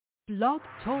Blog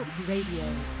Talk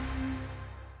Radio.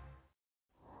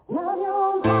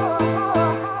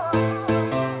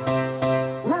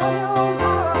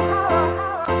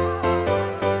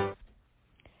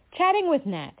 Chatting with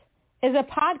Nat is a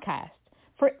podcast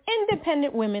for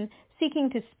independent women seeking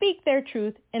to speak their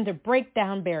truth and to break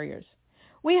down barriers.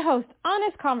 We host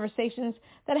honest conversations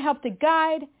that help to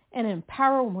guide and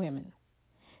empower women.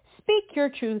 Speak your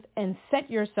truth and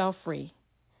set yourself free.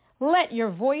 Let your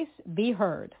voice be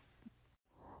heard.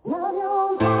 Hi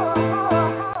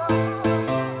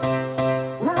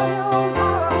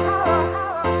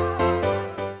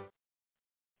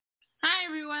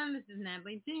everyone, this is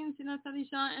Natalie James,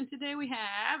 and today we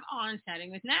have on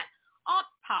Chatting with Nat,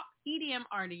 alt-pop EDM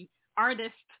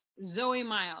artist Xoë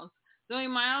Miles. Xoë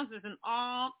Miles is an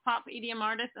alt-pop EDM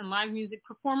artist and live music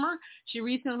performer. She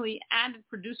recently added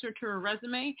producer to her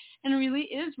resume and really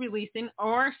is releasing,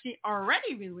 or she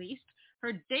already released,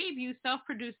 her debut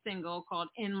self-produced single called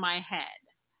In My Head.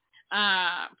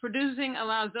 Producing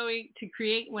allows Xoë to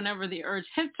create whenever the urge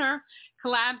hits her.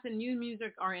 Collabs and new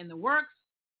music are in the works.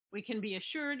 We can be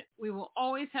assured we will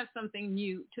always have something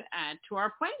new to add to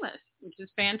our playlist, which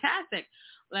is fantastic.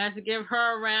 Let's give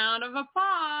her a round of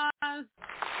applause.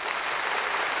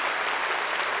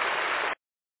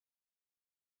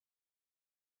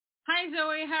 Hi,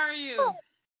 Xoë. How are you?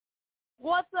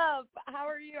 What's up? How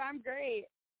are you? I'm great.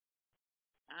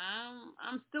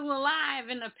 I'm still alive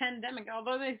in a pandemic,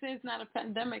 although they say it's not a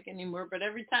pandemic anymore. But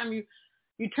every time you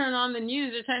turn on the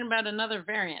news, they're talking about another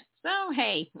variant. So,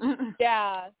 hey.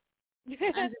 Yeah.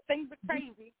 Things are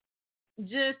crazy.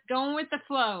 Just going with the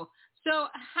flow. So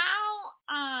how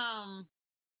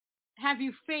have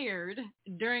you fared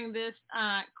during this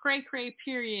cray-cray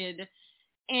period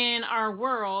in our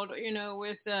world,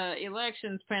 with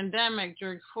elections, pandemic,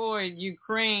 George Floyd,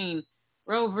 Ukraine,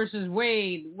 Roe versus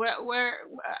Wade? How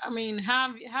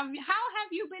have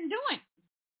you been doing?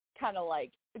 Kind of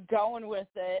like going with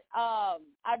it. I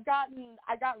got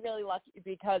really lucky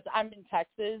because I'm in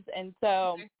Texas, and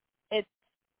so it's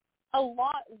a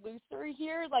lot looser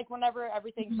here. Like whenever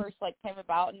everything first came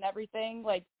about and everything,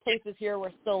 like places here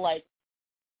were still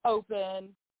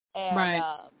open, and right.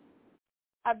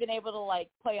 I've been able to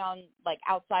play on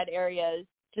outside areas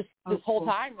just this whole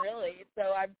time, really.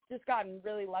 So I've just gotten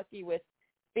really lucky with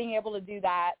being able to do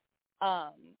that.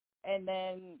 And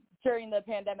then during the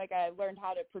pandemic, I learned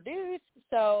how to produce.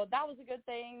 So that was a good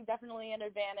thing, definitely an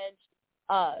advantage.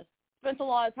 Spent a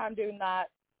lot of time doing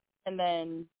that. And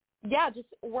then,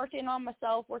 just working on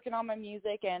myself, working on my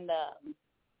music, and,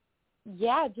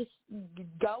 just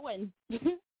going.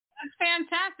 That's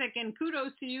fantastic. And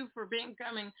kudos to you for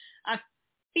becoming a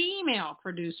female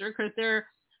producer, because there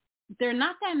are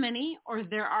not that many, or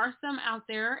there are some out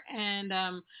there, and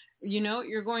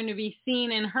you're going to be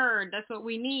seen and heard. That's what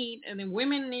we need, and then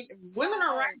women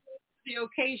are rising to the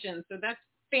occasion. So that's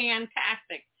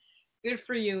fantastic. Good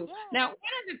for you. Yeah. Now, one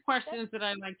of the questions that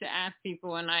I like to ask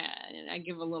people, and I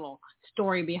give a little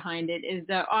story behind it, is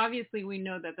that obviously we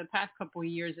know that the past couple of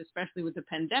years, especially with the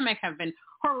pandemic, have been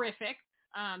horrific.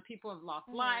 People have lost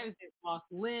lives, they've lost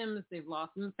limbs, they've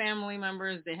lost family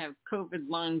members, they have COVID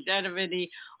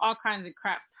longevity, all kinds of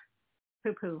crap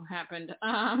poo-poo happened.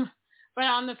 But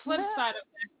on the flip side of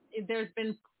that,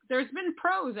 there's been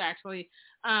pros, actually.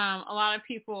 A lot of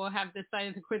people have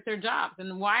decided to quit their jobs.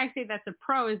 And why I say that's a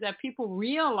pro is that people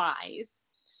realize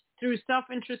through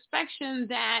self-introspection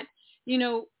that,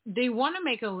 they want to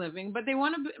make a living, but they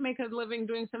want to make a living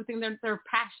doing something that they're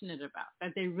passionate about,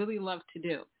 that they really love to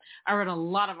do. I read a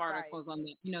lot of articles on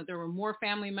that. There were more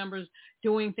family members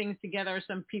doing things together.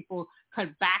 Some people cut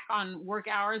back on work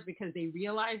hours because they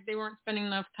realized they weren't spending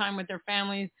enough time with their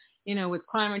families. With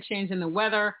climate change and the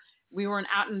weather, we weren't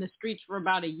out in the streets for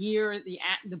about a year.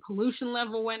 The pollution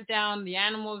level went down. The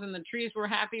animals and the trees were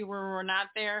happy where we're not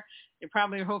there. They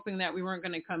probably were hoping that we weren't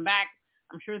going to come back.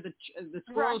 I'm sure the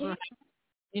squirrels were happy,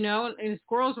 and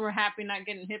squirrels were happy not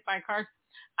getting hit by cars.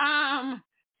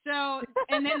 So,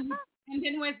 and then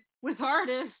with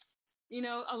artists,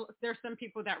 there's some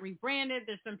people that rebranded.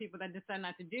 There's some people that decided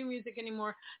not to do music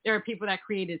anymore. There are people that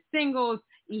created singles,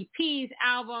 EPs,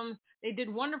 albums. They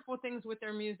did wonderful things with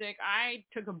their music. I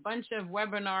took a bunch of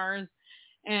webinars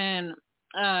and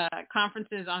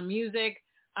conferences on music.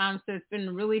 So it's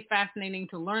been really fascinating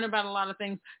to learn about a lot of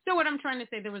things. So what I'm trying to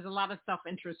say, there was a lot of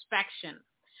self-introspection.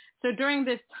 So during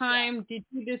this time, did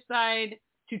you decide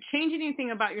to change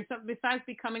anything about yourself besides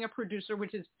becoming a producer,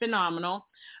 which is phenomenal,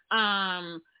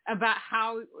 about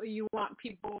how you want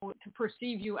people to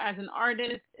perceive you as an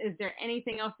artist? Is there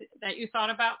anything else that you thought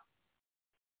about?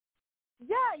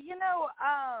 Yeah,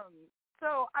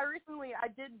 So I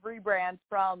did rebrand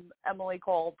from Emily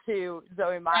Cole to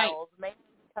Xoë Miles, mainly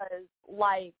because,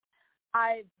 like,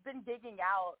 I've been gigging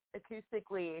out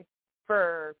acoustically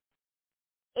for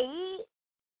 8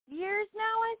 years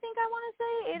now, I think I want to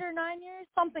say, 8 or 9 years,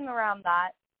 something around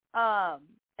that.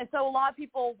 And so a lot of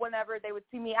people, whenever they would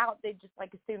see me out, they'd just,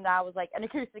 like, assume that I was, like, an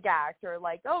acoustic act or,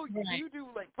 like, oh, you do,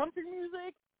 like, country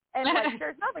music? And, like,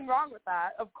 there's nothing wrong with that,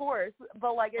 of course.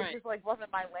 But, like, it just, like,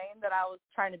 wasn't my lane that I was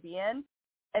trying to be in.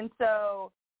 And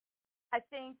so I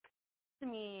think, to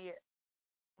me,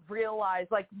 realize,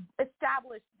 like,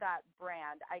 establish that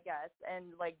brand, I guess, and,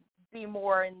 like, be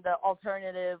more in the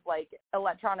alternative, like,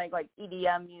 electronic, like,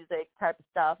 EDM music type of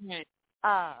stuff.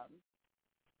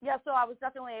 Yeah, so I was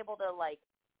definitely able to, like,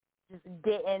 just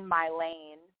get in my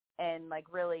lane and, like,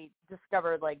 really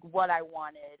discover, like, what I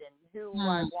wanted and who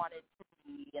I wanted to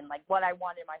be and, like, what I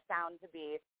wanted my sound to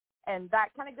be. And that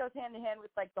kind of goes hand in hand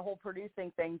with, like, the whole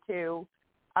producing thing, too,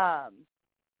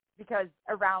 because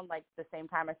around, like, the same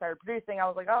time I started producing, I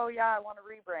was like, oh, yeah, I want to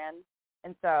rebrand.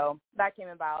 And so that came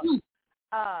about.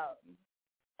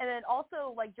 And then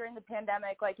also, like, during the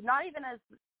pandemic, like, not even as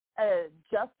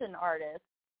just an artist,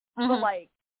 but, like,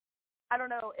 I don't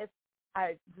know if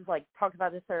I just, like, talked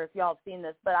about this or if y'all have seen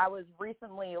this, but I was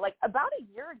recently, like, about a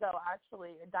year ago,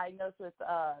 actually, diagnosed with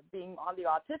being on the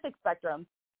autistic spectrum.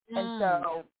 And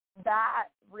so that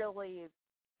really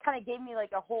kind of gave me,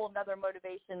 like, a whole another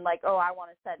motivation, like, oh, I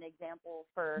want to set an example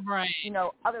for, you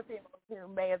know, other people who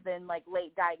may have been, like,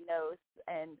 late diagnosed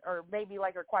and, or maybe,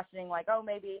 like, are questioning, like, oh,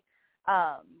 maybe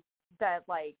that,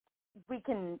 like, we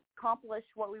can accomplish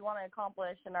what we want to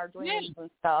accomplish in our dreams and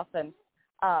stuff. And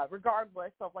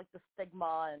regardless of, like, the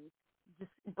stigma and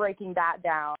just breaking that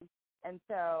down. And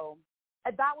so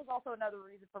that was also another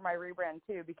reason for my rebrand,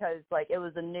 too, because, like, it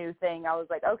was a new thing. I was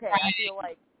like, okay, I feel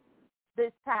like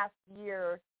this past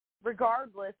year,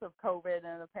 regardless of COVID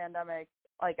and the pandemic,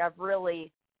 like, I've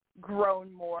really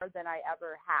grown more than I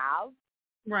ever have.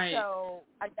 So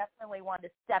I definitely wanted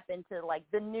to step into, like,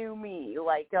 the new me,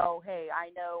 like, oh, hey, I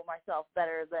know myself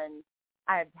better than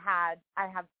I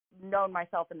have known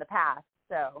myself in the past.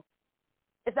 So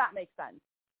if that makes sense.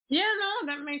 Yeah, no,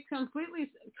 that makes complete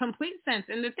sense.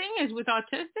 And the thing is, with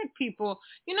autistic people,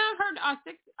 you know, I've heard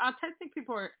autistic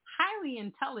people are highly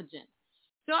intelligent.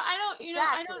 So I don't, you know,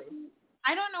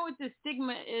 I don't know what the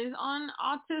stigma is on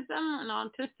autism and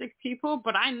autistic people,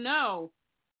 but I know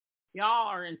y'all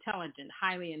are intelligent,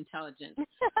 highly intelligent,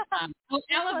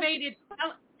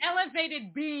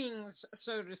 elevated beings,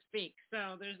 so to speak.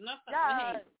 So there's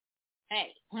nothing.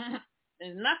 Hey,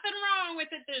 there's nothing wrong with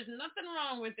it. There's nothing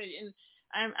wrong with it.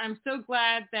 And I'm so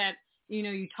glad that, you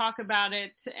know, you talk about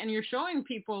it and you're showing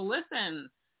people, listen,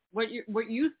 what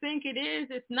you think it is,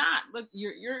 it's not. Look,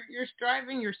 you're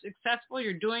striving, you're successful,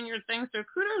 you're doing your thing. So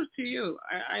kudos to you.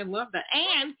 I love that.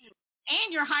 And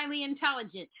you're highly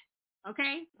intelligent.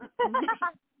 Okay?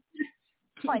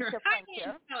 You're highly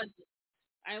intelligent.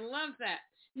 I love that.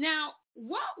 Now,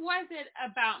 what was it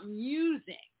about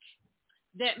music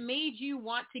that made you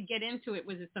want to get into it?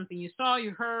 Was it something you saw,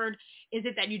 you heard? Is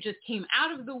it that you just came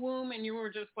out of the womb and you were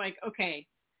just like, okay,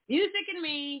 music and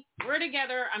me, we're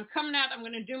together, I'm coming out, I'm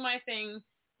going to do my thing?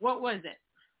 What was it?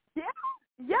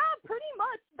 Yeah, pretty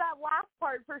much that last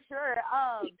part for sure.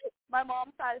 My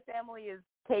mom's side of the family is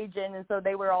Cajun, and so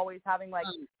they were always having, like,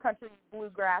 country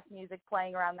bluegrass music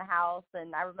playing around the house.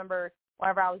 And I remember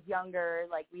whenever I was younger,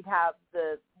 like, we'd have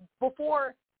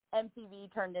before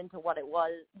MTV turned into what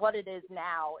it is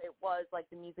now, it was, like,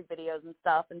 the music videos and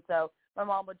stuff. And so my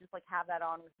mom would just, like, have that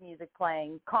on with music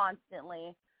playing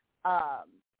constantly.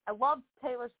 I loved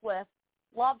Taylor Swift,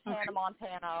 loved Hannah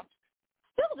Montana,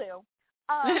 still do.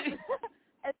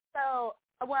 And so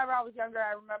whenever I was younger,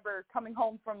 I remember coming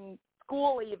home from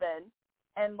school even,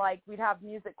 and, like, we'd have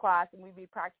music class and we'd be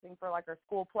practicing for, like, our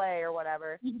school play or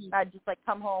whatever. I'd just, like,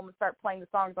 come home and start playing the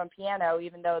songs on piano,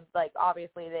 even though, like,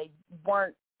 obviously they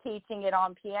weren't teaching it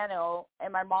on piano.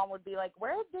 And my mom would be like,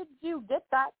 where did you get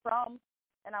that from?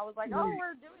 And I was like, oh,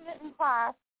 we're doing it in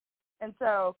class. And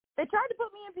so they tried to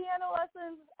put me in piano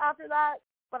lessons after that,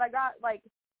 but I got, like,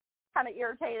 kind of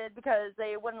irritated because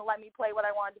they wouldn't let me play what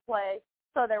I wanted to play.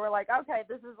 So they were like, okay,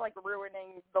 this is, like,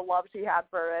 ruining the love she had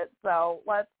for it, so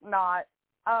let's not.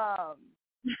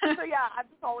 So, yeah, I've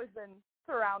just always been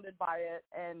surrounded by it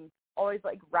and always,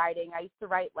 like, writing. I used to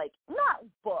write, like, not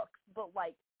books, but,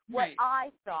 like, what I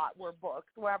thought were books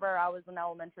whenever I was in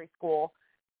elementary school.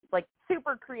 Like,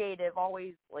 super creative,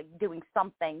 always, like, doing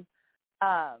something.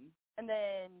 And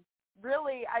then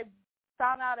really I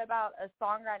found out about a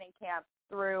songwriting camp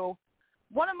through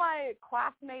one of my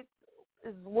classmates'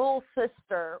 little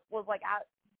sister was, like,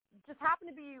 just happened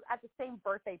to be at the same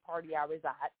birthday party I was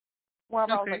at.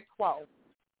 whenever I was like 12.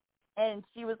 And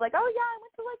she was like, oh, yeah, I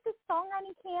went to like this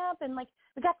songwriting camp, and like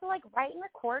we got to like write and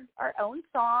record our own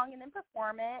song and then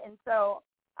perform it. And so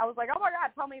I was like, oh, my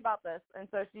God, tell me about this. And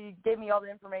so she gave me all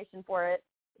the information for it.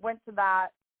 Went to that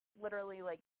literally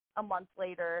like a month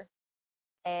later.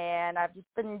 And I've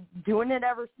just been doing it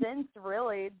ever since,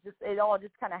 really. It all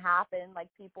just kind of happened. Like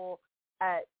people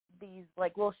at these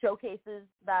like little showcases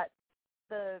that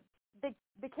the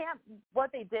camp,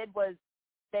 what they did was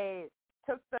they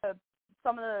took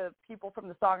some of the people from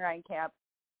the songwriting camp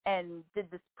and did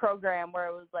this program where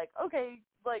it was like, okay,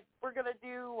 like we're going to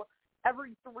do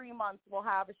every 3 months we'll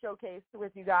have a showcase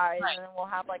with you guys, right. And then we'll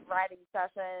have like writing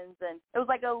sessions, and it was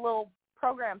like a little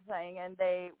program thing, and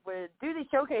they would do these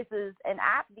showcases, and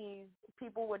at these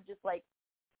people would just like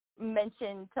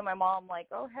mention to my mom like,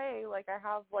 oh, hey, like I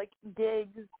have like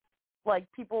gigs, like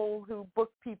people who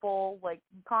book people, like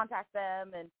contact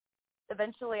them. And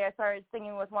eventually I started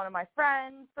singing with one of my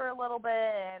friends for a little bit,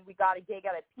 and we got a gig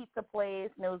at a pizza place,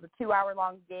 and it was a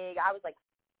 2-hour-long gig. I was like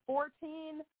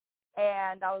 14,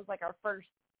 and that was like our first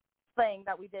thing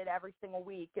that we did every single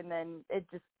week. And then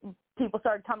people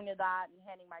started coming to that and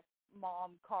handing my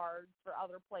mom cards for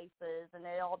other places, and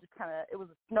it all just it was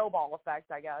a snowball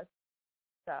effect, I guess.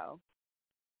 So.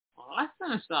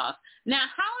 Awesome sauce. Now,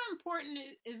 how important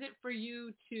is it for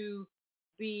you to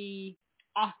be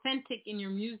authentic in your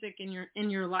music, in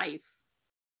your life?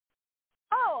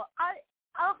 Oh,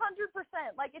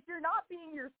 100%. Like, if you're not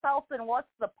being yourself, then what's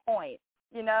the point?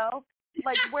 You know,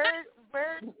 like where,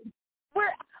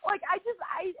 like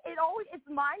it's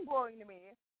mind blowing to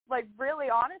me. Like, really,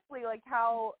 honestly, like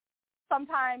how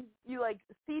sometimes you like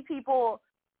see people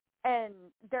and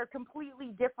they're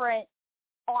completely different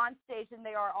on stage than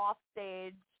they are off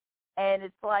stage, and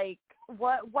it's like,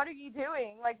 what are you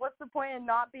doing? Like, what's the point in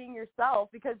not being yourself?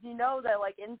 Because you know that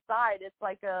like inside it's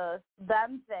like a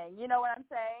them thing. You know what I'm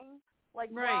saying? Like,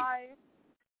 right.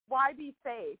 Why be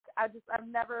fake? I've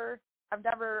never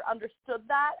understood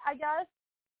that, I guess.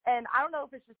 And I don't know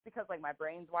if it's just because like my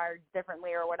brain's wired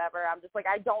differently or whatever. I'm just like,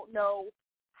 I don't know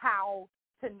how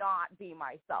to not be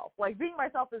myself. Like, being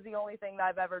myself is the only thing that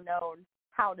I've ever known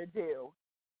how to do,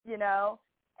 you know?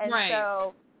 And right.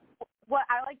 So what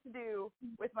I like to do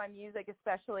with my music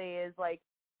especially is like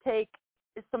take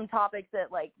some topics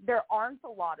that like there aren't a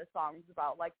lot of songs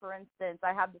about. Like, for instance,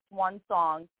 I have this one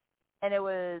song, and it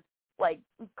was like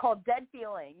called Dead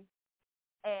Feelings.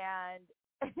 And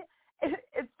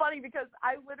it's funny because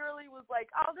I literally was like,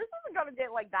 oh, this isn't going to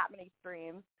get like that many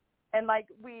streams. And like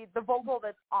the vocal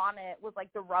that's on it was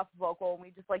like the rough vocal, and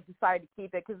we just like decided to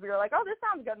keep it because we were like, oh, this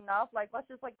sounds good enough. Like, let's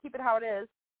just like keep it how it is.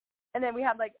 And then we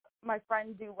had like my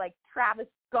friend do like Travis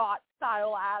Scott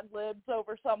style ad libs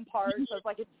over some parts, so it's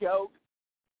like a joke.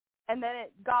 And then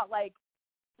it got like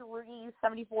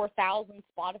 374,000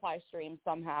 Spotify streams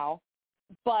somehow.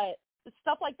 But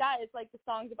stuff like that is like the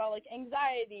songs about like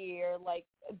anxiety or like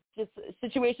just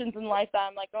situations in life that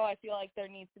I'm like, oh, I feel like there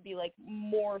needs to be like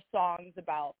more songs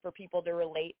about for people to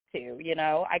relate to, you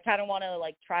know? I kind of want to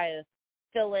like try to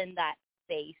fill in that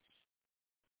space.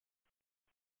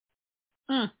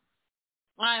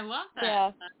 I love that.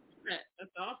 Yeah.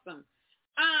 That's awesome.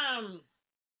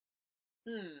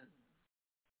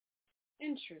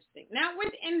 Interesting. Now,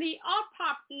 within the alt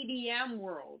pop EDM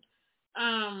world,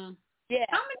 yeah.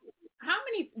 How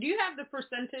many? Do you have the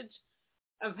percentage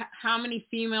of how many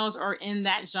females are in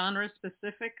that genre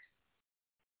specific?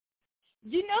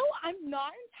 You know, I'm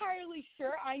not entirely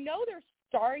sure. I know there's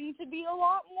starting to be a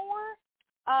lot more.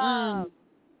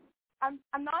 I'm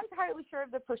not entirely sure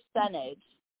of the percentage,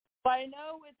 but I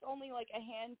know it's only like a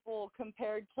handful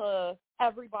compared to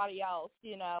everybody else,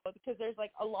 you know, because there's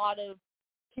like a lot of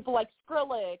people like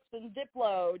Skrillex and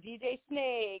Diplo, DJ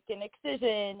Snake and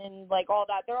Excision and like all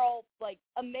that. They're all like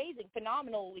amazing,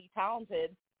 phenomenally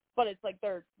talented, but it's like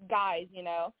they're guys, you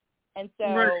know? And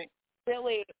so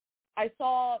really I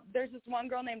saw there's this one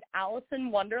girl named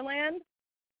Allison Wonderland,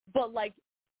 but like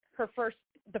the first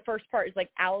part is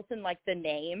like Allison, like the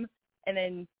name, and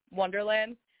then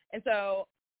Wonderland. And so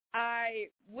I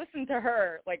listen to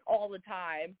her like all the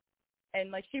time. And,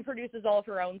 like, she produces all of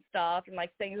her own stuff and,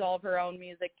 like, sings all of her own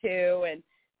music, too. And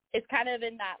it's kind of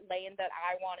in that lane that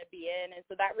I want to be in. And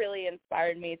so that really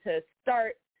inspired me to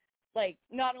start, like,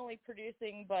 not only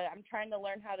producing, but I'm trying to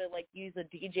learn how to, like, use a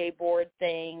DJ board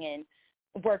thing and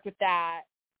work with that.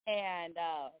 And,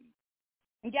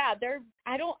 yeah,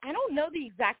 I don't know the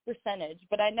exact percentage,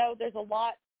 but I know there's a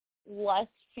lot less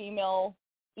female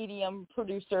EDM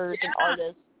producers and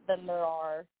artists than there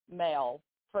are male,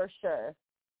 for sure.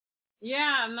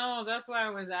 Yeah, no, that's why I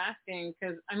was asking,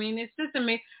 because, I mean, it's just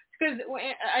amazing, because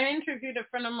I interviewed a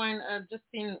friend of mine,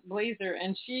 Justine Blazer,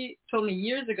 and she told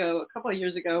me a couple of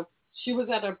years ago, she was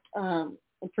at a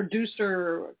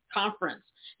producer conference,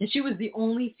 and she was the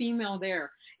only female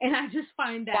there. And I just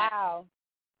find that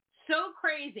so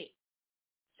crazy.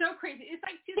 So crazy. It's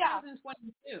like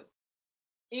 2022.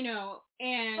 You know,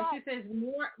 and she says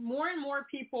more and more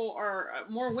people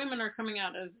more women are coming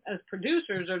out as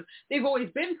producers, or they've always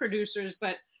been producers,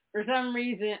 but for some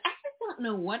reason, I just don't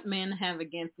know what men have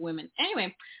against women.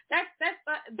 Anyway, that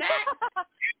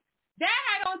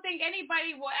I don't think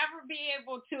anybody will ever be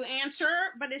able to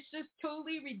answer, but it's just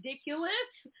totally ridiculous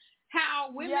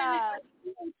how women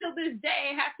until this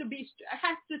day have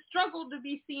to struggle to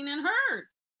be seen and heard.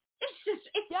 It's just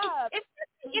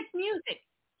it's music.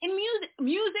 And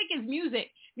music is music.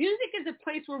 Music is a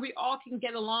place where we all can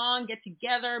get along, get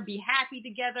together, be happy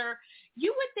together.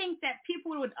 You would think that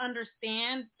people would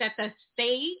understand that the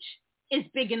stage is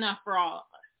big enough for all of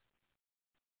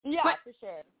us. Yeah, but for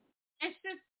sure.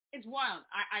 It's wild.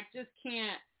 I just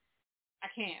can't.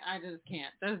 I just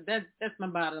can't. That's my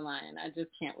bottom line. I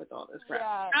just can't with all this crap.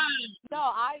 Yeah. No,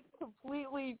 I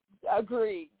completely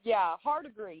agree. Yeah, hard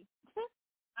agree.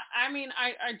 I mean,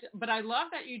 but I love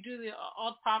that you do the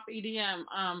alt pop EDM.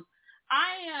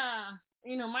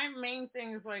 My main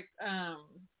thing is like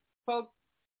folk,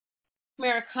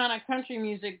 Americana, country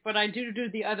music, but I do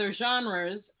the other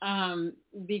genres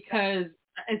because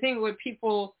I think what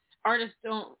artists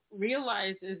don't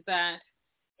realize is that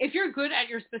if you're good at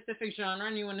your specific genre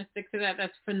and you want to stick to that,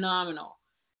 that's phenomenal.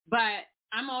 But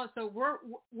I'm also,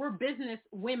 we're business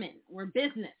women. We're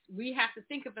business. We have to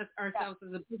think of ourselves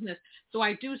as a business. So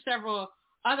I do several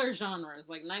other genres,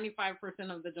 like 95%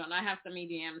 of the genre. I have some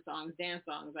EDM songs, dance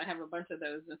songs. I have a bunch of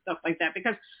those and stuff like that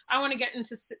because I want to get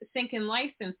into sync and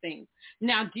licensing.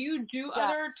 Now, do you do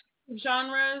other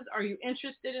genres? Are you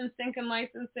interested in sync and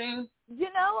licensing? You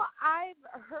know,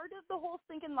 I've heard of the whole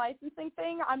sync and licensing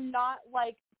thing. I'm not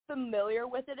like familiar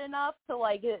with it enough to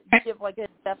like give like a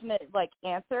definite like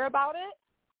answer about it.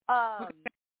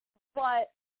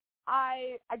 But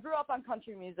I grew up on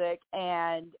country music,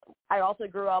 and I also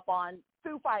grew up on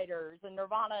Foo Fighters and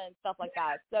Nirvana and stuff like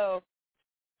that. So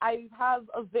I have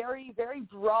a very, very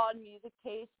broad music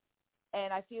taste,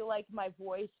 and I feel like my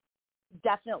voice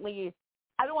definitely,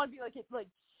 I don't want to be like it like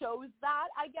shows that,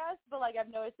 I guess, but like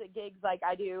I've noticed at gigs like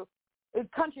I do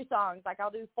country songs, like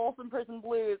I'll do Folsom Prison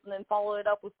Blues and then follow it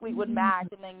up with Fleetwood Mac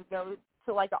and then go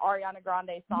to like an Ariana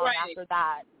Grande song after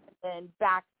that, and then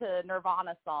back to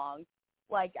Nirvana songs.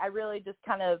 Like I really just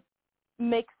kind of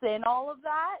mix in all of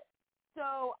that.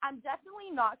 So I'm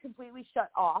definitely not completely shut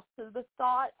off to the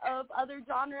thought of other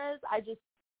genres.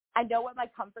 I know what my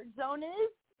comfort zone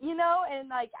is, you know, and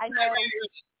like I know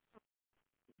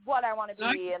what I want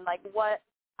to be and like what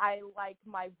I like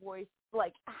my voice,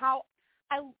 like how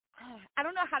I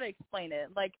don't know how to explain it.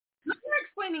 Like you're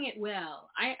explaining it well.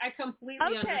 I completely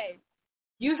understand. Okay.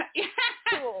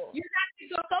 Cool. You have to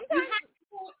go. Sometimes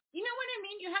you know what I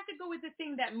mean. You have to go with the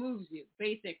thing that moves you,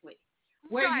 basically.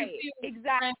 Where you feel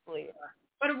exactly.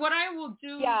 But what I will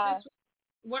do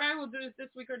is this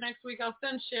week or next week, I'll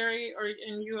send Sherry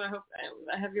and you. I hope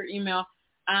I have your email.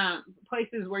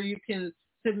 Places where you can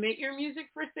submit your music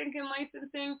for sync and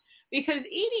licensing, because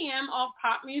EDM, all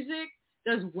pop music,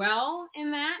 does well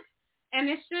in that. And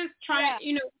it's just trying,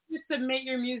 just submit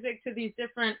your music to these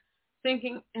different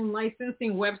syncing and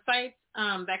licensing websites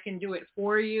that can do it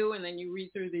for you. And then you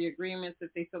read through the agreements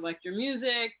if they select your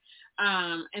music.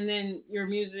 And then your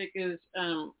music is,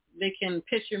 they can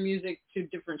pitch your music to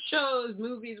different shows,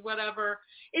 movies, whatever.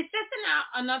 It's just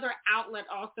another outlet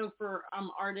also for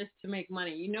artists to make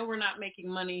money. We're not making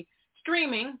money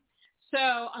streaming.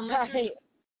 So unless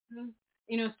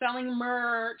you're selling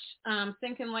merch,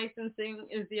 sync and licensing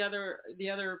is the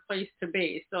other place to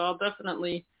be. So I'll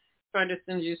definitely try to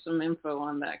send you some info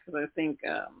on that, because I think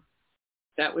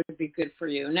that would be good for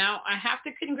you. Now, I have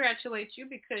to congratulate you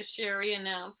because Sherry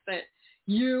announced that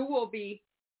you will be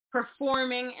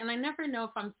performing, and I never know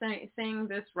if I'm saying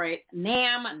this right,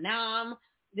 NAMM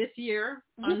this year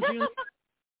on June.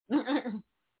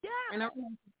 Yeah.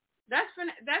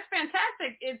 That's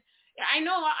fantastic. I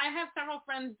know I have several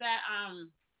friends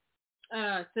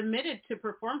that submitted to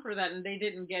perform for that and they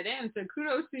didn't get in. So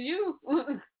kudos to you.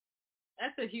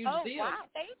 That's a huge deal. Wow.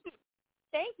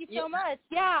 Thank you so much.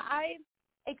 Yeah, I'm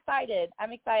excited. I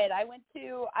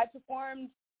performed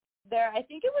there. I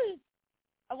think it was,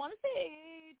 I want to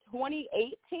say 2018.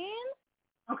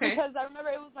 Okay. Because I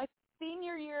remember it was my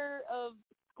senior year of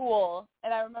school,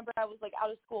 and I remember I was like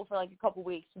out of school for like a couple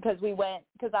weeks because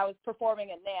I was performing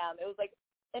at NAMM. It was like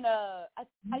in I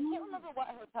can't remember what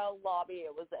hotel lobby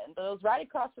it was in, but it was right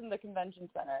across from the convention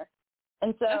center.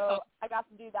 And so I got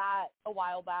to do that a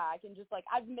while back, and just like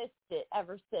I've missed it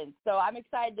ever since. So I'm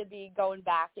excited to be going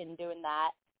back and doing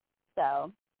that.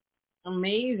 So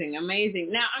amazing.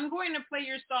 Now I'm going to play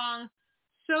your song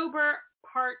Sober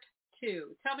Part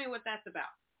 2. Tell me what that's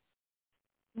about.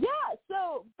 Yeah,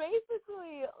 so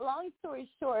basically, long story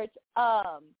short,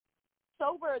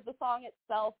 Sober, the song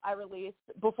itself, I released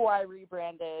before I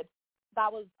rebranded. That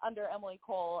was under Emily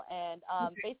Cole, and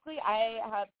basically I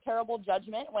have terrible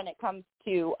judgment when it comes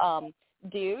to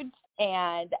dudes,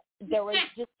 and there was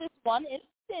just this one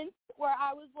instance where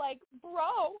I was like,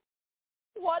 bro,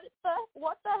 what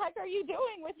the heck are you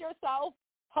doing with yourself?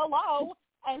 Hello.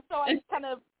 And so I just kind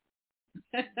of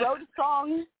wrote a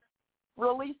song,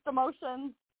 released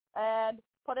emotions, and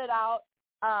put it out.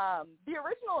 The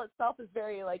original itself is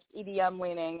very like EDM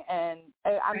leaning, and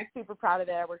I'm super proud of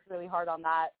it. I worked really hard on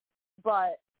that.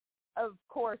 But of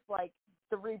course, like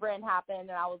the rebrand happened,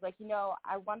 and I was like,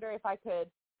 I wonder if I could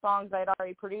songs I'd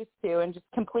already produced to and just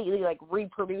completely like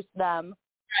reproduce them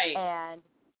and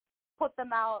put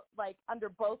them out like under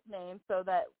both names so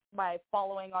that my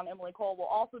following on Emily Cole will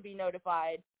also be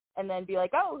notified and then be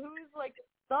like, oh, who's like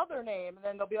the other name? And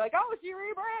then they'll be like, oh, she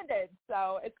rebranded.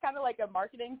 So it's kind of like a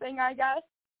marketing thing, I guess.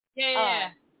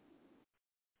 Yeah.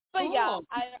 But cool. yeah,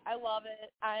 I love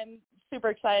it. I'm super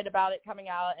excited about it coming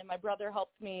out, and my brother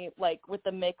helped me like with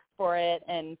the mix for it,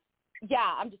 and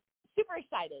yeah, I'm just super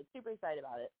excited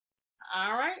about it.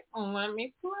 All right, let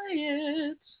me play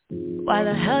it. Why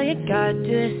the hell you gotta do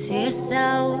this to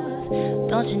yourself?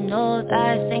 Don't you know that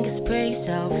I think it's pretty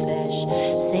selfish?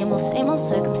 Same old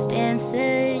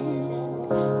circumstances.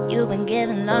 You've been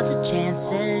given lots of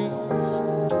chances.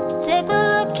 Take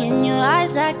a look in your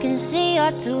eyes, I can see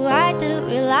you're too right to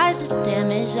realize the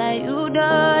damage that you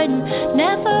done.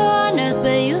 Never on earth,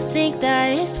 but you think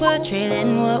that it's worth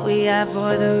trading what we have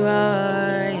for the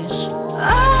rush.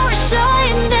 Oh,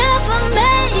 I never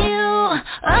met you.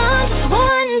 I'm just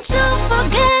wanting to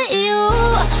forget you.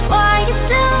 Why you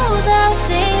do the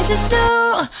things you do?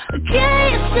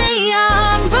 Can't you see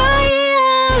I'm right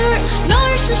here?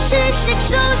 Narcissistic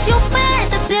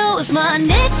sociopath abuse,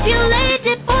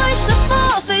 manipulated voice to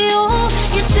fall for you.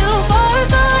 You're too far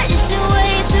gone, it's too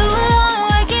way too long.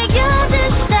 I can't get to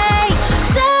stay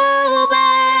sober.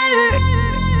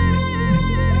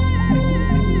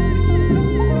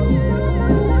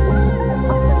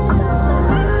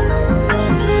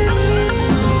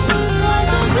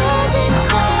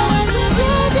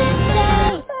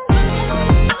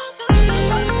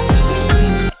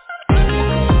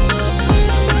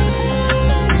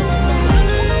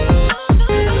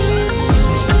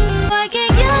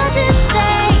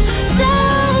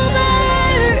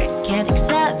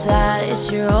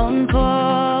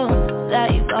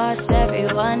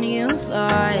 Everyone you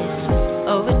lost,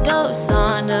 overdose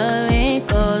on the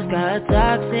wrinkles, got a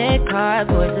toxic heart,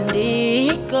 poison the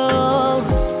ego.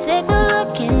 Take a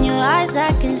look in your eyes,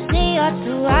 I can see you're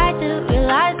too right to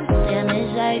realize the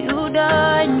damage that you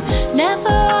done. Never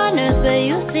on earth, but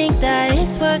you think that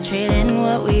it's worth trading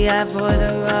what we have for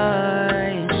the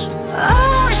rush.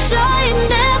 Oh, I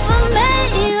never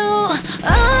met you.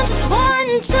 I'm just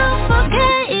wanting to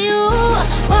forget you.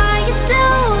 Why you do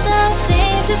the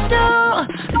things you do?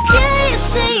 Can't you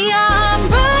see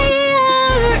I'm right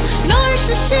here?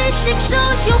 Narcissistic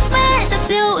sociopath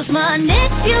abuse,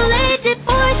 manipulated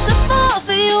voice to fall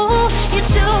for you. You're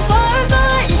too far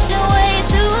gone, it's too way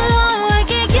too long. I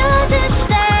can't get to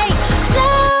stay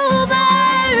sober.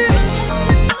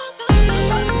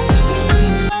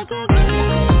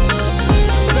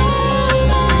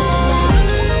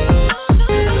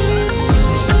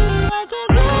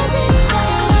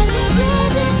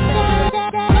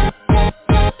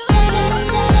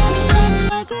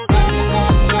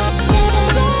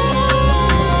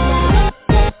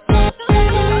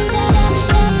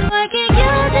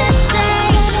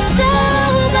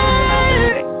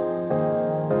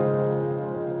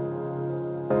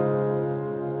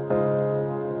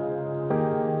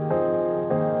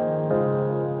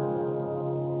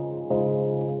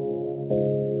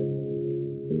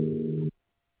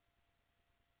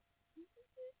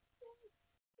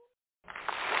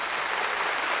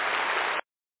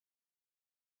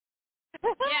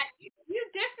 Yeah, you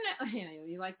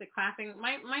definitely, you like the clapping.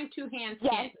 My two hands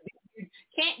can't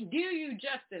do you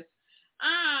justice.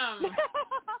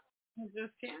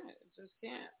 Just can't.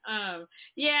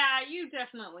 Yeah, you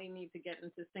definitely need to get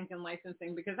into sync and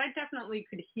licensing, because I definitely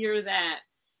could hear that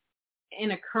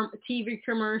in a TV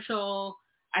commercial.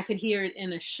 I could hear it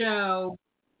in a show,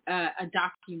 a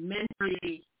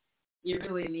documentary. You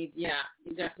really need, you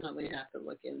definitely have to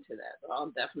look into that.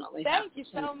 I'll definitely Thank you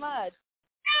so much.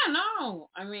 Yeah, no.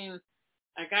 I mean,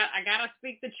 I gotta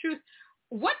speak the truth.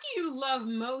 What do you love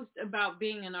most about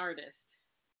being an artist?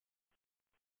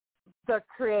 The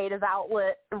creative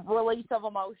outlet, release of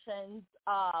emotions.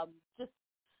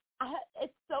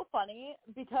 It's so funny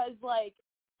because like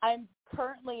I'm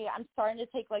starting to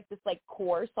take like this like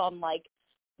course on like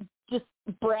just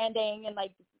branding and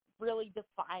like really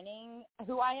defining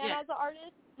who I am as an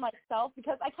artist myself,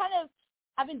 because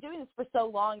I've been doing this for so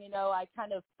long, I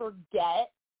kind of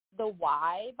forget the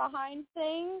why behind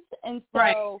things. And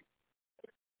so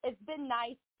it's been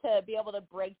nice to be able to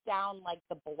break down like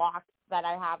the blocks that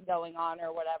I have going on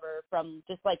or whatever from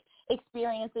just like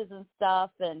experiences and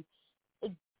stuff, and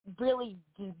it really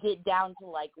just get down to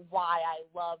like why I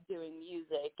love doing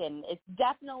music. And it's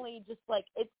definitely just like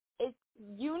it's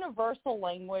universal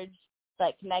language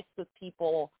that connects with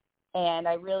people, and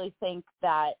I really think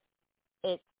that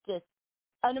it's just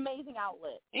an amazing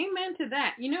outlet. Amen to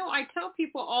that. I tell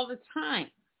people all the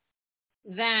time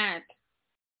that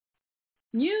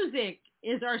music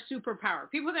is our superpower.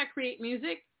 People that create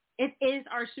music, it is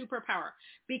our superpower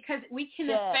because we can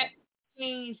affect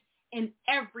change in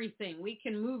everything. We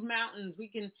can move mountains. We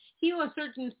can heal a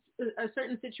certain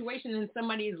situation in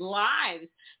somebody's lives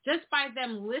just by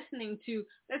them listening to,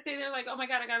 let's say they're like, oh my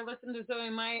God, I got to listen to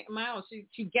Xoë Miles.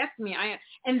 She gets me.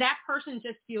 And that person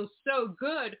just feels so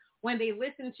good when they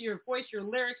listen to your voice, your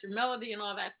lyrics, your melody, and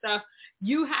all that stuff.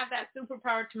 You have that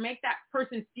superpower to make that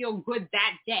person feel good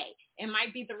that day. It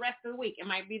might be the rest of the week. It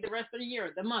might be the rest of the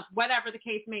year, the month, whatever the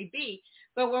case may be.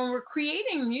 But when we're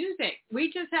creating music,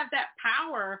 we just have that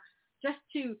power just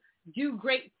to do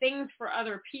great things for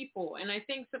other people. And I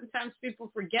think sometimes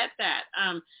people forget that,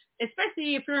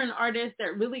 especially if you're an artist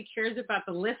that really cares about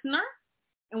the listener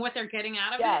and what they're getting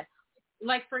out of it.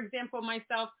 Like, for example,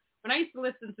 myself, when I used to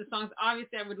listen to songs,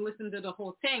 obviously I would listen to the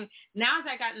whole thing. Now as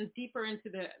I've gotten deeper into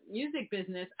the music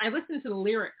business, I listen to the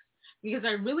lyrics because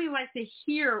I really like to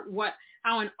hear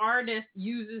how an artist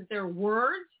uses their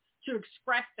words to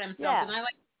express themselves. And I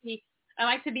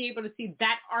like to be able to see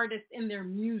that artist in their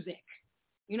music.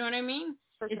 You know what I mean?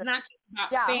 It's not just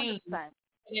about fame,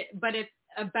 but it's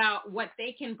about what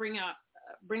they can bring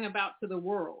about to the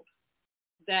world.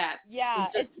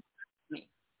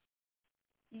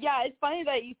 It's funny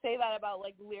that you say that about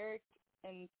like lyrics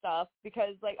and stuff,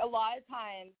 because like a lot of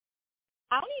times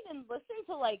I don't even listen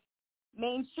to like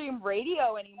mainstream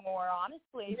radio anymore,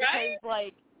 honestly, because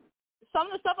like some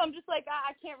of the stuff I'm just like,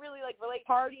 I can't really like relate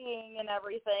partying and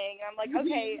everything. I'm like,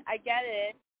 okay, I get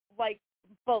it. Like,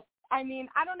 but I mean,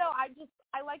 I don't know.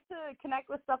 I like to connect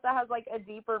with stuff that has like a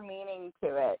deeper meaning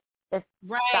to it. If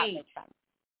that makes sense.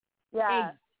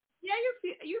 Yeah. Yeah,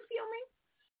 you feel me?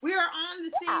 We are on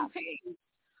the same page.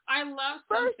 I love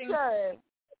something. For sure.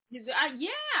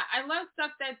 I love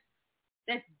stuff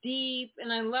that's deep,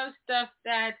 and I love stuff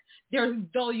that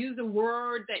they'll use a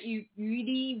word that you'd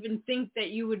even think that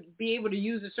you would be able to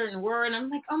use a certain word. And I'm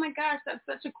like, oh my gosh, that's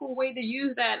such a cool way to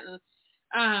use that.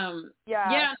 And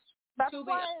That's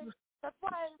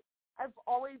why I've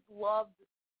always loved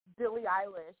Billie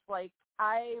Eilish. Like,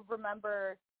 I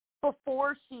remember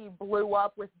before she blew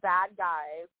up with Bad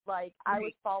Guys, like, I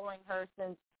was following her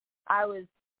since I was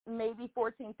maybe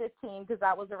 14, 15, because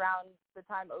that was around the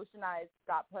time Ocean Eyes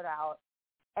got put out.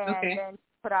 And then she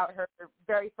put out her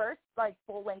very first, like,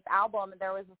 full-length album, and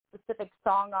there was a specific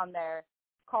song on there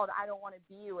called I Don't Want to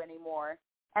Be You Anymore.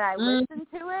 And I listened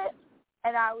to it,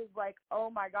 and I was like, oh,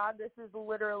 my God, this is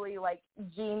literally, like,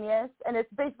 genius. And it's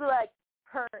basically, like,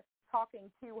 her talking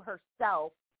to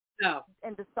herself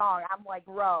in the song. I'm like,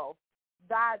 bro,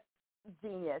 that's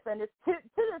genius. And it's to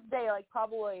this day, like,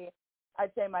 probably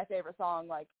I'd say my favorite song,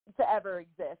 like, to ever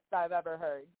exist that I've ever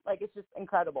heard. Like, it's just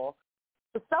incredible.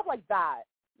 So stuff like that,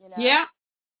 you know? Yeah,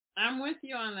 I'm with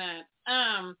you on that.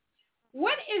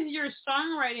 What is your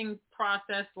songwriting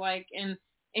process like? And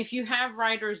if you have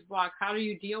writer's block, how do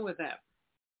you deal with that?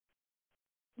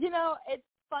 You know, it's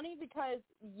funny because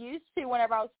used to,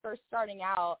 whenever I was first starting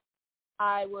out,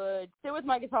 I would sit with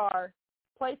my guitar,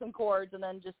 play some chords, and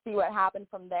then just see what happened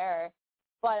from there.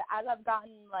 But as I've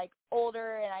gotten, like,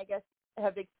 older and I guess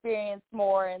have experienced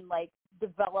more and, like,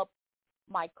 developed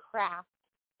my craft,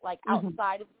 like,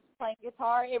 outside of playing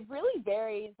guitar, it really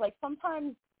varies. Like,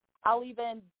 sometimes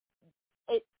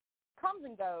it comes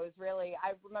and goes, really.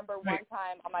 I remember one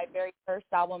time on my very first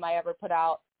album I ever put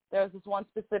out, there was this one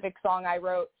specific song I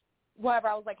wrote whenever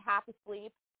I was, like, half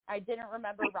asleep. I didn't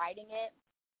remember writing it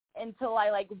until I,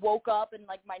 like, woke up and,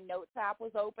 like, my notes app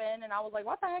was open, and I was like,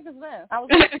 what the heck is this? I was,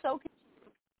 like, so confused.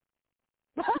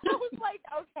 I was like,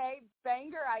 okay,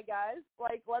 banger, I guess.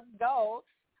 Like, let's go.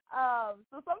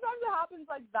 So sometimes it happens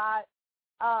like that.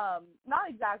 Not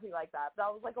exactly like that. That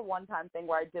was like a one-time thing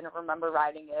where I didn't remember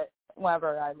writing it.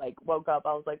 Whenever I like woke up,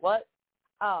 I was like, what?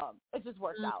 It just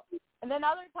worked out. And then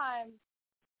other times,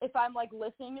 if I'm like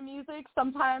listening to music,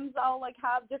 sometimes I'll like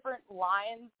have different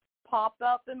lines pop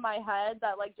up in my head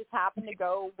that like just happen to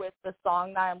go with the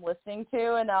song that I'm listening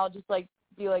to, and I'll just like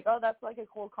be like, oh, that's like a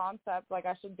cool concept. Like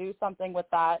I should do something with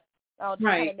that. And I'll just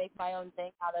kind of make my own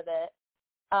thing out of it.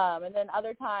 And then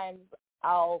other times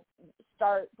I'll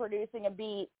start producing a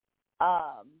beat,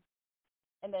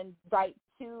 and then write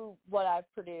to what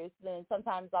I've produced. And then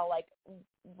sometimes I'll like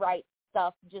write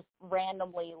stuff just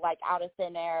randomly, like out of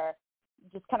thin air,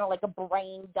 just kind of like a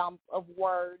brain dump of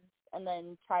words, and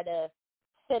then try to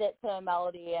fit it to a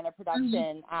melody and a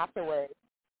production afterwards.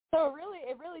 So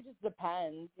it really just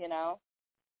depends, you know?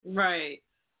 Right.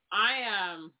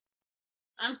 I'm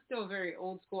still very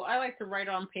old school. I like to write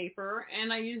on paper,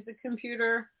 and I use the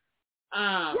computer.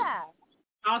 I'll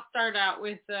start out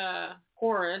with a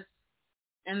chorus,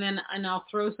 and I'll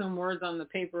throw some words on the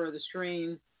paper or the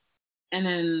screen, and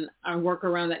then I work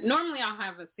around that. Normally I'll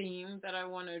have a theme that I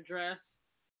want to address,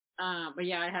 but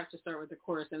yeah, I have to start with the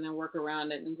chorus and then work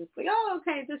around it and just like, oh,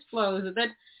 okay, this flows. And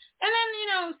then,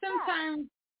 sometimes,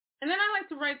 and then I like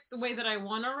to write the way that I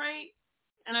want to write,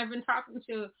 and I've been talking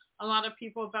to a lot of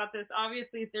people about this.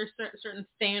 Obviously, there's certain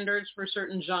standards for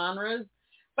certain genres,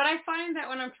 but I find that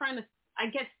when I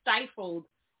get stifled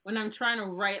when I'm trying to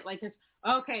write like this,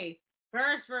 okay,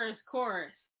 verse,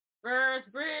 chorus, verse,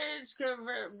 bridge,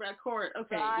 chorus.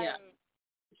 Okay, yeah.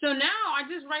 So now I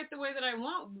just write the way that I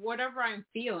want, whatever I'm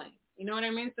feeling. You know what I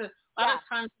mean? So a lot of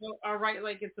times I'll write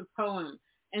like it's a poem,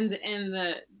 and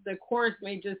the chorus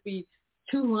may just be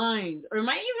 2 lines, or it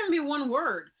might even be 1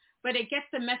 word, but it gets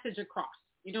the message across.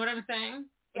 You know what I'm saying?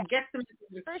 It gets the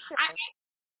message across. For sure.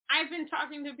 I've been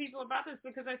talking to people about this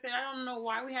because I said, I don't know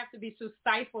why we have to be so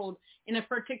stifled in a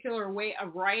particular way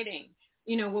of writing.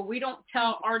 You know, where we don't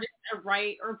tell artists to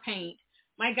write or paint,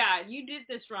 my God, you did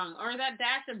this wrong, or that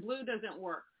dash of blue doesn't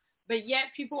work. But yet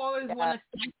people always want to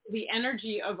stifle the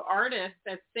energy of artists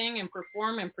that sing and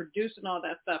perform and produce and all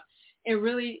that stuff. It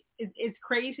really, it's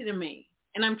crazy to me.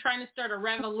 And I'm trying to start a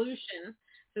revolution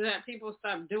so that people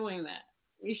stop doing that.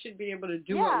 We should be able to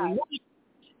do what we want.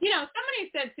 You know,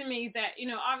 somebody said to me that,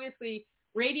 obviously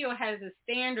radio has a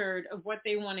standard of what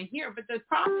they want to hear, but the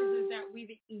problem is that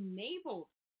we've enabled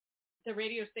the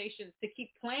radio stations to keep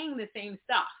playing the same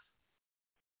stuff.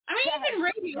 I mean,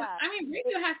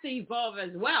 radio has to evolve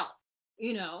as well,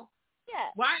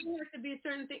 Why does it have to be a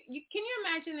certain thing? Can you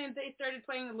imagine if they started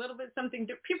playing a little bit something,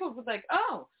 people would like,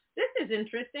 oh, this is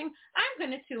interesting. I'm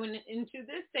going to tune into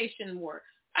this station more.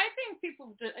 I think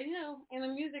people, in the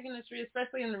music industry,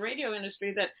 especially in the radio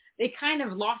industry, that they kind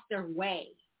of lost their way.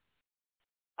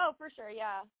 Oh, for sure,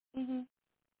 yeah. Mm-hmm.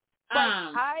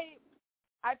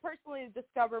 I personally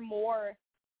discover more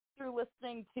through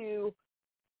listening to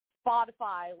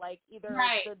Spotify, like either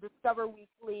the Discover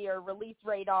Weekly or Release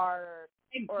Radar,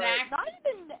 or not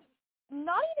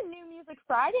even New Music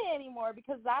Friday anymore,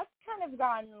 because that's kind of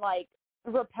gotten like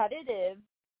repetitive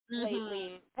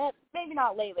lately. Well, maybe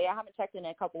not lately. I haven't checked in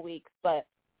a couple weeks, but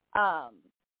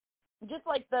just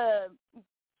like the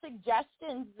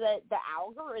suggestions that the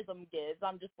algorithm gives,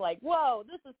 I'm just like, whoa,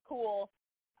 this is cool.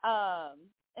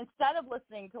 Instead of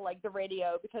listening to like the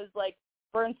radio, because like,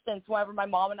 for instance, whenever my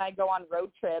mom and I go on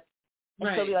road trips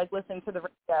and she'll be like listening to the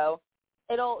radio,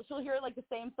 she'll hear like the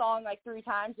same song like 3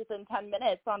 times within 10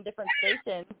 minutes on different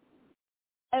stations.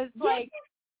 And it's like,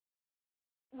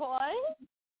 what?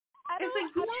 I don't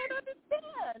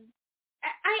understand.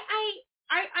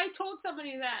 I told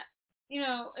somebody that,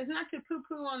 it's not to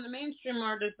poo-poo on the mainstream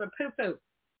artists, but poo-poo.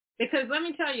 Because let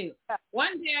me tell you,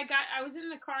 one day I was in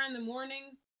the car in the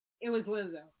morning, it was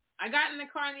Lizzo. I got in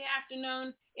the car in the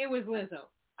afternoon, it was Lizzo.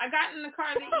 I got in the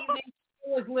car in the evening, it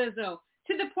was Lizzo.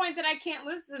 To the point that I can't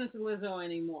listen to Lizzo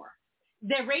anymore.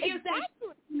 The radio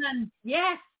station,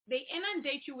 they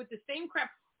inundate you with the same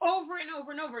crap over and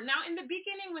over and over. Now, in the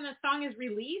beginning, when a song is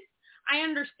released, I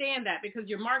understand that because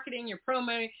you're marketing, you're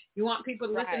promoting, you want people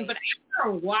to listen. But after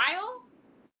a while,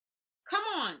 come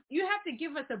on, you have to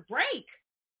give us a break.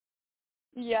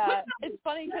 Yeah, it's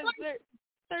funny because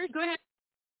there's... Go ahead.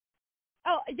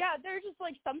 Oh, yeah, there's just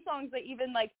like some songs that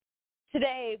even like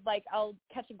today, like I'll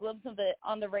catch a glimpse of it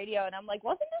on the radio and I'm like,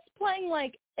 wasn't this playing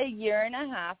like a year and a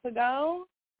half ago?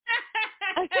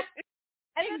 And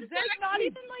it's like not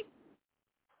even like,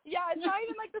 it's not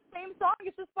even like the same song.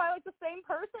 It's just by like the same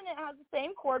person. It has the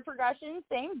same chord progression,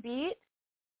 same beat.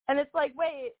 And it's like,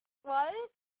 wait, what?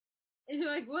 And you're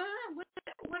like, what am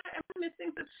I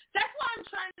missing? That's why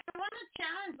I want to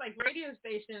challenge like radio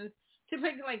stations to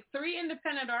pick like 3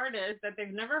 independent artists that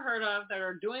they've never heard of that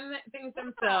are doing things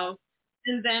themselves,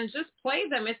 and then just play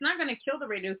them. It's not going to kill the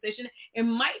radio station. It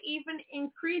might even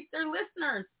increase their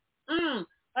listeners.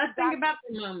 Let's think about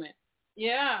the moment.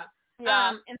 Yeah.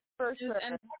 And, for sure.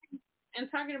 And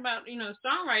talking about,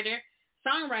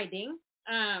 songwriting,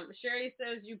 Sherry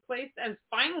says you placed as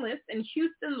finalist in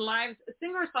Houston Live's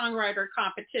singer-songwriter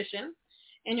competition,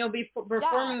 and you'll be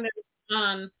performing this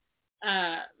on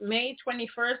May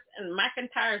 21st in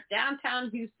McIntyre's downtown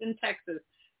Houston, Texas.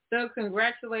 So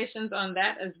congratulations on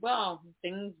that as well.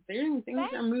 Things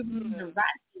are moving in the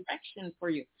right direction for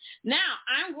you. Now,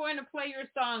 I'm going to play your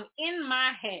song In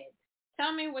My Head.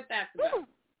 Tell me what that's about.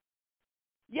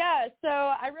 Yeah, so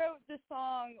I wrote this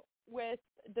song with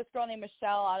this girl named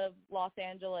Michelle out of Los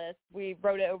Angeles. We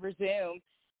wrote it over Zoom.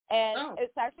 And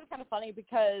it's actually kind of funny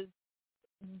because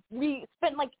we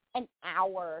spent like an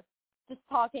hour just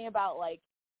talking about like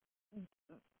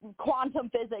quantum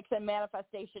physics and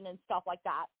manifestation and stuff like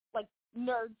that. Like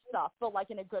nerd stuff, but like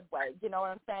in a good way. You know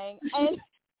what I'm saying?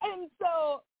 And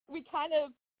so we kind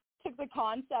of took the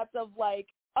concept of like,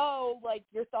 like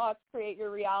your thoughts create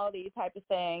your reality type of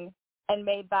thing, and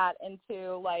made that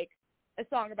into like a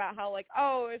song about how like,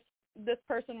 if this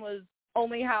person was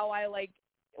only how I like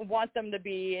want them to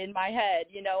be in my head,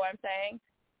 you know what I'm saying?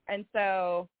 And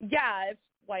so it's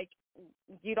like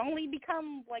you'd only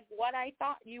become like what I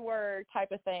thought you were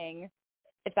type of thing,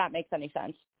 if that makes any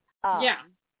sense.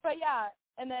 But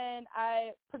and then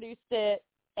I produced it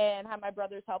and had my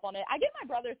brother's help on it. I get my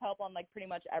brother's help on like pretty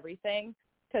much everything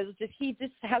because he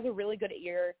just has a really good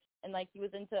ear, and like he was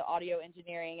into audio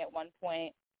engineering at one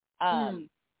point.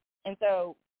 And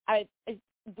so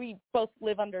we both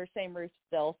live under the same roof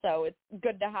still, so it's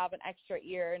good to have an extra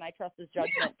ear, and I trust his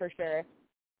judgment for sure.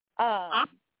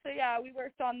 So we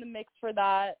worked on the mix for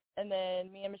that, and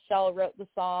then me and Michelle wrote the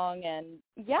song, and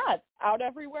it's out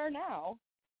everywhere now.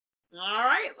 All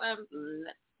right, let's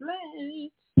play.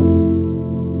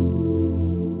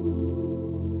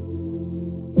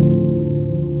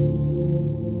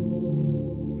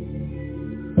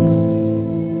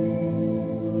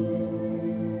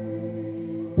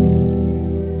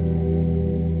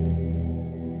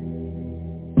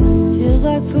 Feels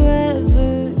like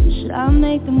forever, should I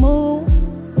make the move?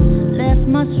 Left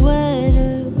my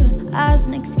sweater as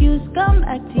an excuse, come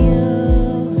back to you.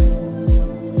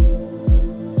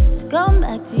 Come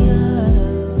back to you.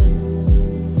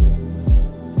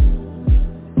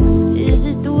 Is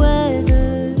it the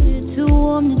weather, too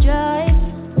warm to drive?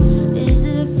 Is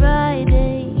it a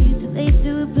Friday, too late to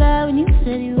reply when you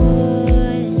said you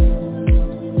would?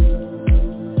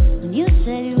 When you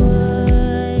said you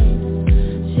would.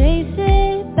 Chase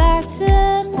it back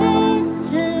to me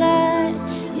to life.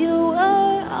 You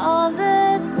were all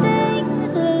the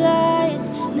things alive.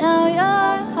 Now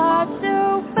your heart's to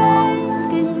recognize.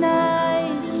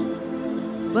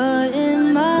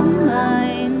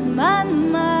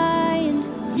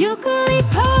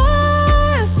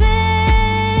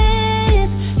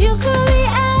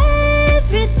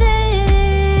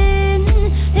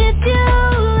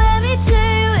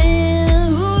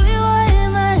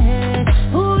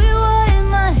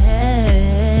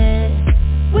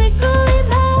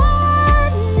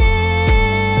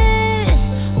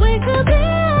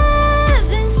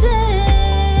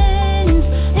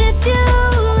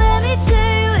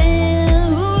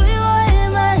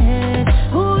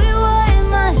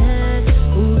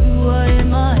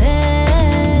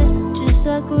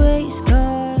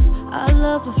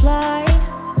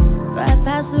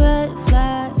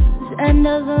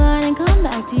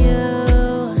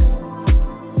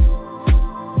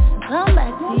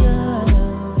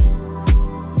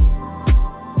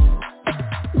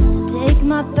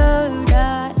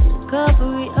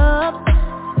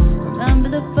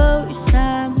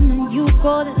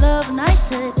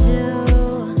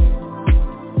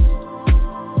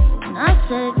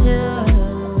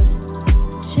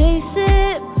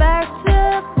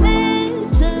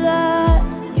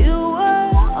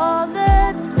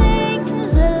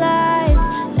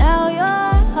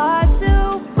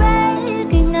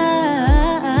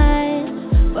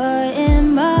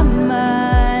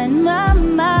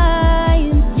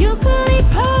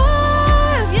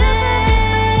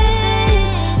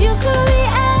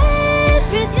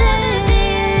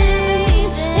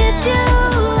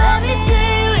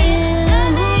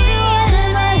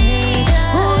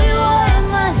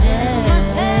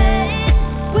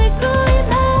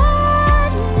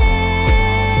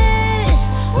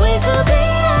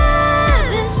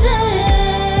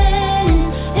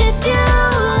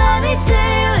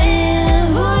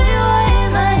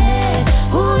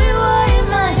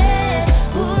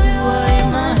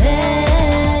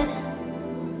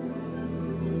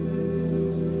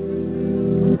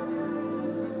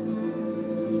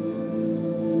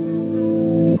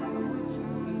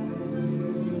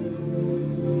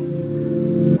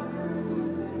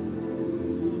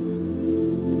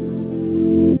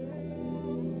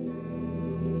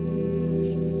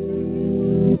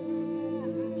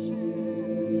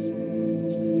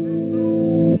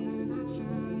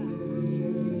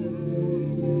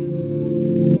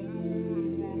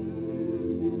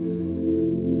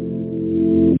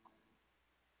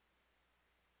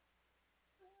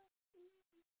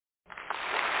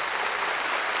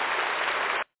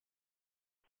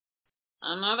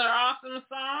 Another awesome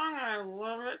song. I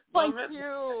love it. Thank Love it.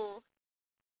 you.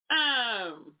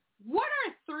 What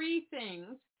are 3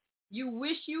 things you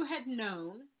wish you had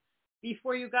known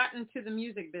before you got into the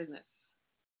music business?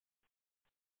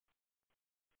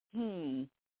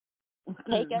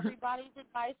 Take everybody's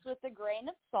advice with a grain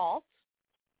of salt.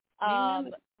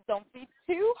 Amen. Don't be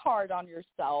too hard on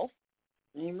yourself.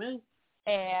 Amen.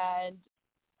 And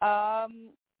I'm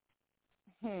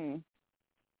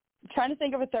trying to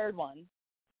think of a third one.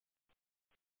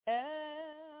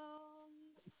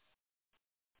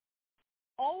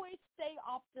 Always stay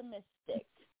optimistic.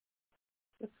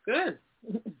 That's good.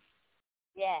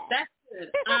 Yeah. That's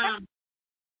good.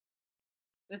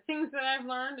 The things that I've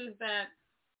learned is that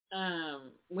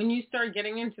when you start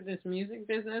getting into this music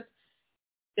business,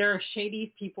 there are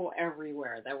shady people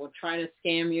everywhere that will try to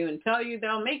scam you and tell you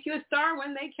they'll make you a star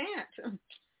when they can't.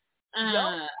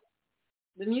 Yep.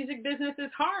 The music business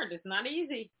is hard. It's not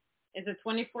easy. It's a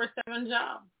 24/7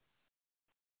 job.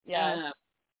 Yeah.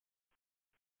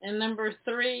 And number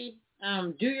 3,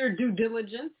 do your due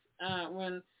diligence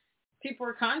when people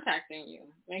are contacting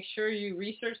you. Make sure you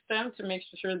research them to make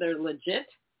sure they're legit,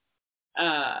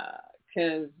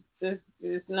 because this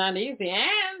is not easy.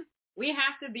 And we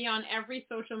have to be on every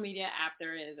social media app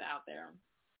there is out there,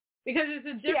 because it's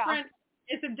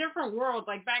a different world.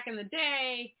 Like back in the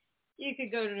day, you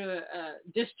could go to a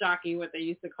disc jockey, what they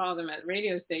used to call them at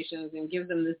radio stations, and give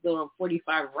them this little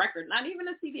 45 record, not even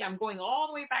a CD. I'm going all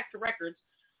the way back to records.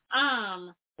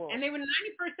 And they would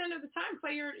 90% of the time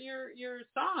play your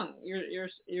song,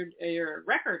 your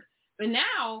record. But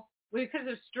now, because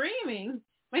of streaming,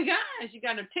 my gosh, you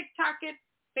got to TikTok it,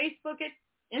 Facebook it,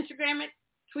 Instagram it,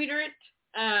 Twitter it,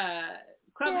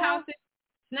 Clubhouse it,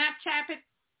 Snapchat it.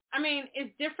 I mean,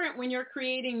 it's different when you're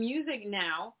creating music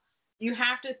now. You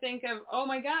have to think of, oh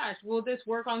my gosh, will this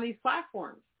work on these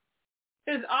platforms?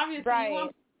 Because obviously you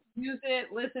want to use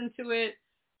it, listen to it.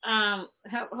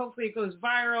 Hopefully it goes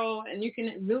viral and you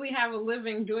can really have a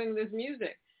living doing this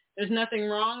music. There's nothing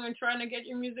wrong in trying to get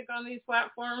your music on these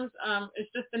platforms.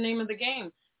 It's just the name of the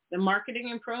game. The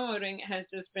marketing and promoting has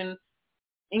just been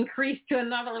increased to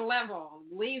another level.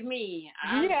 Believe me,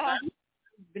 I've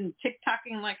been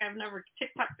TikToking like I've never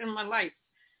TikToked in my life.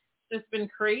 It's just been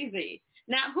crazy.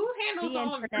 Now, who handles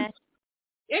all of your...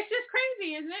 It's just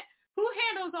crazy, isn't it? Who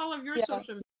handles all of your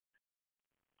social media?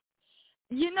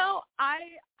 You know, I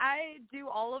do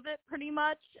all of it pretty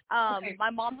much. My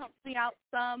mom helps me out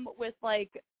some with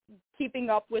like keeping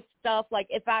up with stuff. Like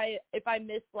if I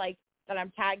miss like that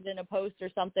I'm tagged in a post or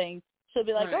something, she'll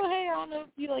be like, "Oh hey, I don't know if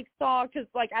you like saw," because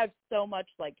like I have so much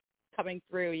like coming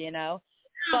through, you know.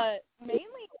 But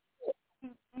mainly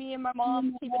me and my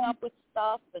mom keeping up with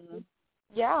stuff, and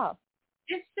I've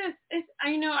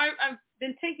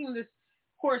been taking this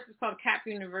course. It's called CAP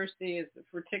University. It's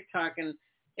for TikTok, and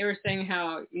they were saying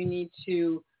how you need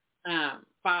to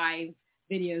 5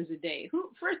 videos a day.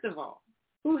 First of all,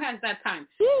 who has that time?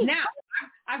 Now,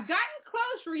 I've gotten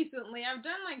close recently. I've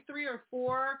done like 3 or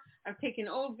 4. I've taken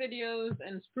old videos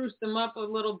and spruced them up a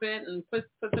little bit and put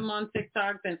them on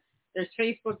TikTok. And there's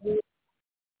Facebook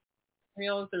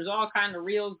reels. There's all kinds of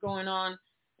reels going on,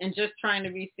 and just trying to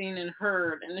be seen and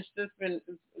heard. And it's just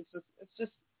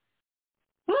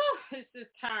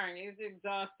tiring. It's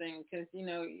exhausting because,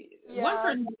 one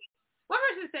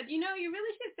person said, you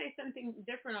really should say something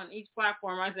different on each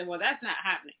platform. I said, well, that's not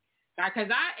happening. Because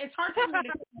it's hard for me to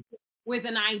come up with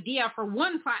an idea for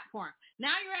one platform.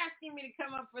 Now you're asking me to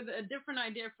come up with a different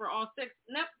idea for all 6.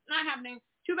 Nope, not happening.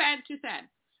 Too bad, too sad.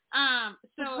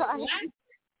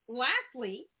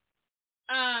 Lastly,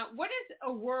 what is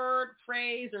a word,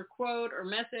 phrase, or quote, or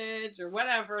message, or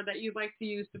whatever that you'd like to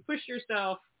use to push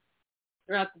yourself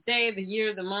throughout the day, the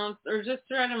year, the month, or just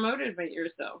try to motivate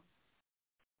yourself?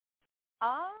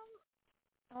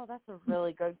 That's a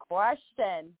really good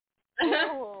question.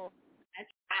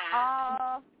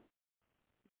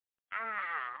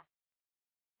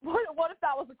 What if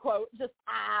that was a quote? Just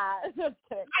Just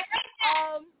kidding.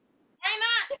 Why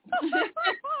not?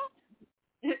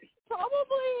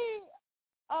 Probably.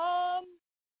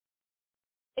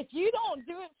 If you don't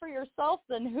do it for yourself,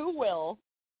 then who will?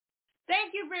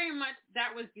 Thank you very much.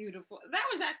 That was beautiful. That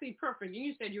was actually perfect.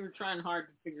 You said you were trying hard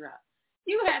to figure out.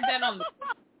 You had that on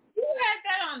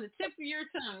the tip of your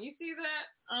tongue. You see that?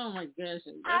 Oh my gosh,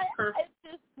 that's perfect.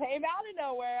 It just came out of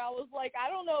nowhere. I was like, I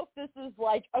don't know if this is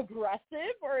like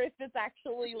aggressive or if it's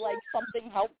actually like something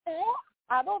helpful.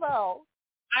 I don't know.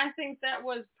 I think that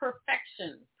was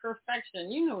perfection.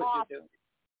 Perfection. You know what you're doing.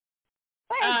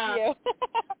 Thank you.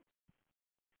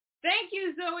 Thank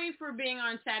you, Zoe, for being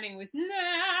on Chatting with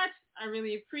Nat. I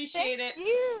really appreciate it. Thank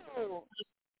you.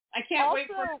 I can't wait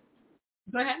for...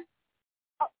 Go ahead.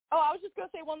 Oh, I was just going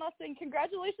to say one last thing.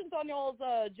 Congratulations on y'all's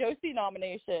Josie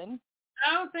nomination.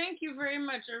 Oh, thank you very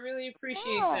much. I really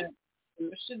appreciate that.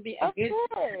 It should be a good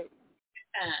time.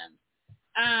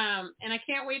 And I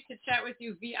can't wait to chat with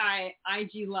you via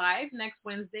IG Live next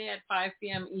Wednesday at 5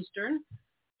 p.m. Eastern.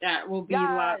 That will be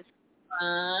live.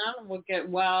 We'll get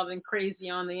wild and crazy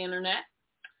on the internet.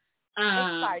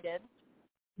 Excited.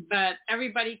 But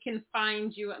everybody can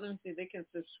find you. Let me see. They can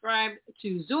subscribe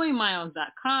to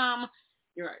XoëMiles.com.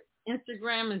 Your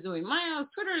Instagram is Xoë Miles.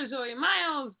 Twitter is Xoë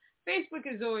Miles. Facebook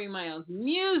is Xoë Miles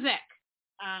Music.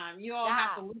 You all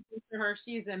have to listen to her.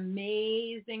 She's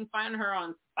amazing. Find her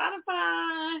on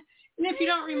Spotify. And if you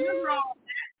don't remember all of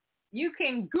that, you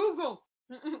can Google.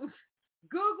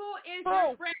 Google is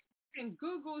your friend. You can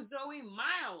Google Xoë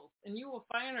Miles, and you will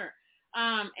find her.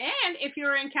 And if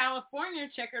you're in California,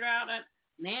 check her out at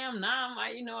Nam.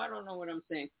 I don't know what I'm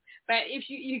saying. But if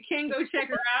you can go check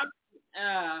her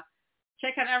out.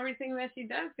 Check out everything that she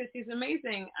does because she's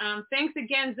amazing. Thanks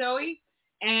again, Xoë,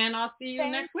 and I'll see you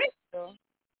next week.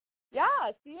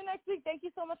 Yeah, see you next week. Thank you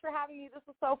so much for having me. This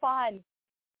was so fun.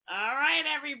 All right,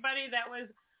 everybody. That was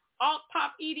alt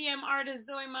pop EDM artist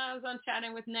Xoë Miles on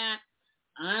Chatting with Nat.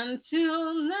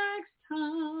 Until next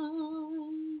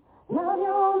time.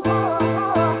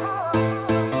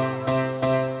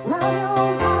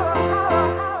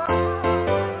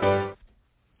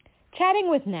 Chatting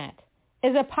with Nat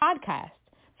is a podcast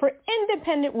for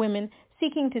independent women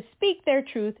seeking to speak their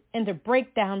truth and to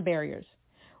break down barriers.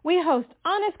 We host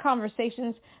honest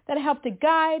conversations that help to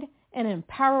guide and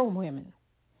empower women.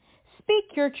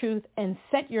 Speak your truth and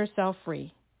set yourself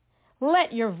free.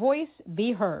 Let your voice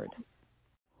be heard.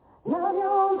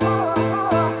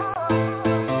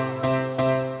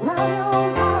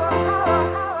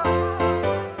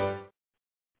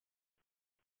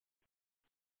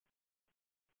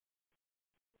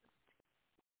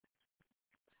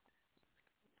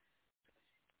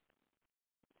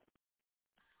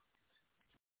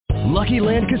 Lucky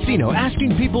Land Casino,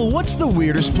 asking people, what's the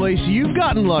weirdest place you've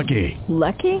gotten lucky?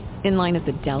 Lucky? In line at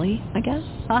the deli, I guess?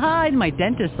 Aha, in my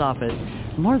dentist's office.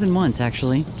 More than once,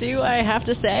 actually. Do I have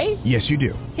to say? Yes, you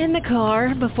do. In the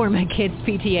car before my kids'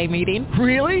 PTA meeting.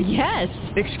 Really? Yes.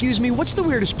 Excuse me, what's the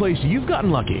weirdest place you've gotten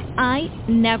lucky? I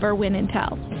never win and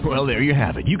tell. Well, there you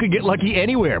have it. You can get lucky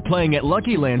anywhere, playing at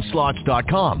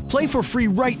LuckyLandSlots.com. Play for free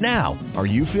right now. Are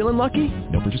you feeling lucky?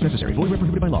 No purchase necessary. Void where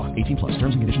prohibited by law. 18+.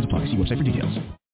 Terms and conditions apply. See website for details.